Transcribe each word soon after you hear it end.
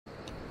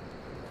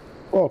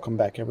Welcome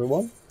back,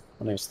 everyone.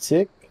 My name's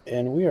Tick,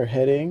 and we are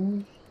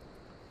heading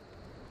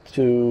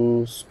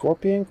to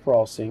Scorpion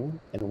Crossing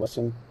in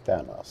Western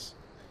Thanos.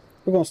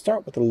 We're going to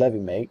start with the Levy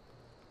Mate,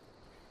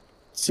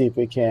 see if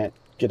we can't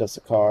get us a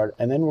card,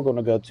 and then we're going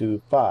to go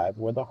to 5,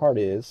 where the heart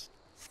is,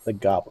 the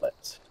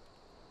Goblet.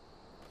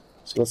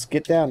 So let's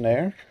get down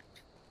there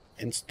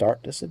and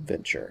start this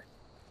adventure.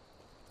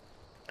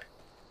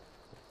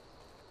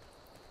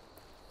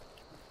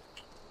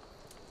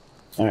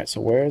 Alright,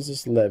 so where is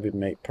this Levy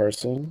Mate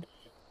person?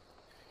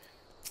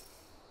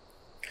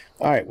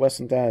 Alright,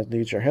 Western Thanos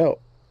needs your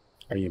help.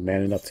 Are you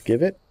man enough to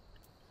give it?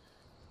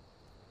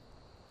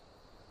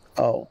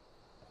 Oh.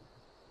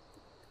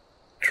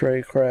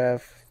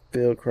 Tradecraft,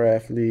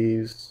 Fieldcraft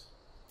leaves.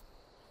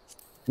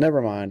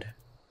 Never mind.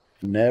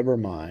 Never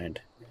mind.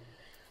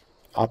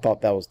 I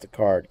thought that was the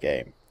card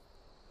game.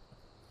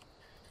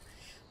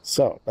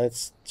 So,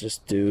 let's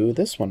just do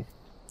this one.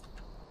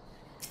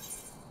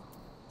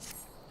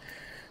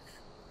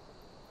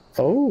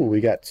 Oh, we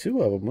got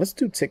 2 of them. Let's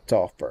do Ticked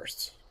Off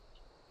first.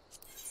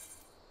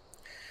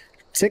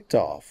 Ticked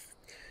Off.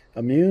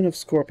 Immune of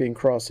Scorpion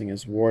Crossing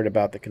is worried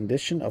about the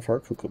condition of her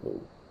cuckoo.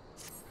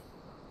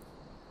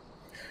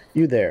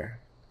 You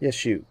there.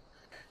 Yes, you.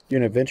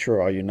 You're an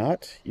adventurer, are you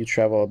not? You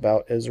travel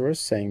about Eorzea,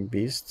 saying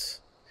beasts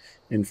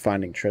and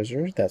finding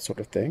treasure, that sort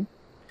of thing.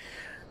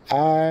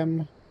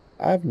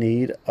 I've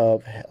need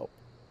of help.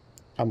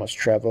 I must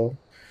travel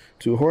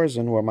to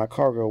Horizon where my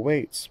cargo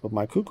waits, but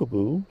my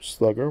cuckoo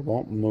slugger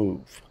won't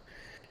move.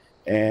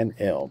 And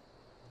ill.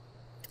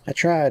 I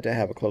tried to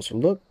have a closer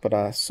look, but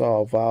I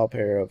saw a vile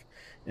pair of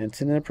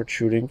antennae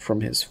protruding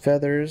from his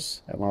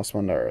feathers and lost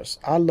my nerves.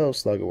 I love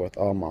Slugger with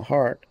all my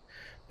heart,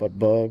 but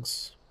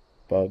bugs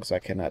I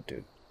cannot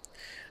do.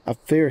 I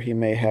fear he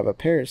may have a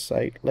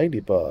parasite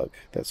ladybug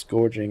that's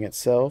gorging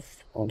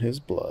itself on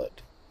his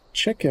blood.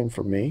 Check him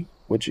for me,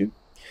 would you?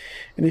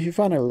 And if you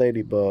find a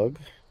ladybug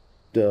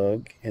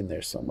dug in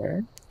there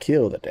somewhere,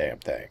 kill the damn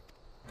thing.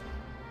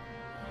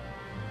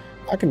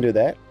 I can do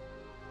that.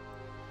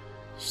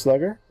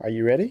 Slugger, are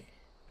you ready?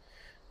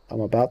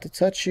 I'm about to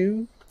touch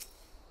you.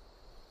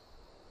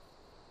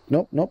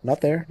 Nope,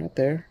 not there, not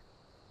there.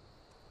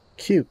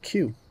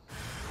 Q.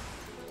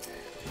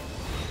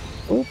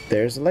 Oh,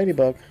 there's the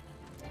ladybug.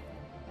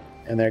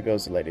 And there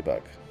goes the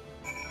ladybug.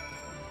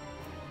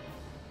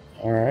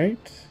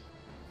 Alright.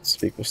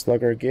 Speak with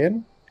Slugger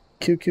again.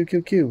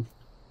 Q.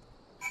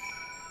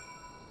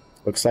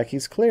 Looks like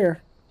he's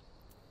clear.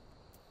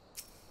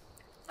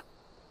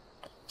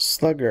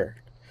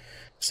 Slugger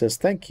says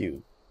thank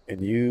you.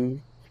 And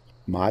you,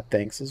 my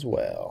thanks as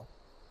well.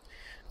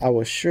 I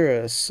was sure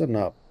as sun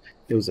up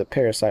it was a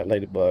parasite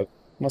ladybug.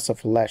 Must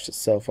have latched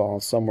itself on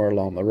somewhere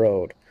along the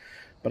road.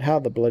 But how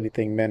the bloody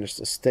thing managed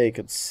to stay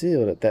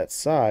concealed at that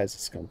size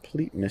is a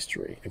complete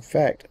mystery. In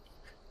fact,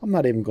 I'm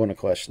not even going to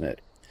question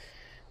it.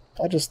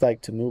 I just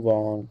like to move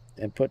on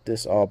and put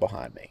this all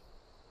behind me.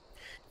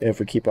 If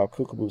we keep our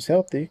cuckoos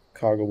healthy,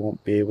 cargo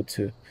won't be able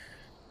to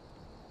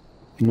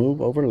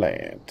move over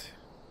land.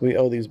 We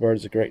owe these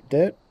birds a great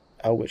debt.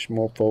 I wish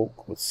more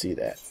folk would see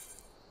that.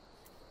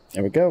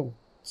 There we go.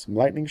 Some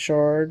lightning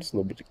shards, a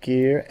little bit of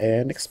gear,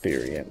 and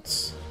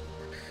experience.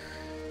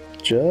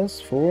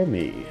 Just for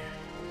me.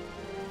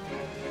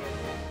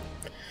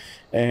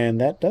 And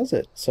that does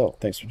it. So,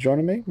 thanks for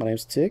joining me. My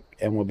name's Tick,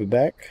 and we'll be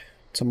back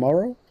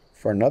tomorrow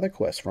for another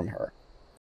quest from her.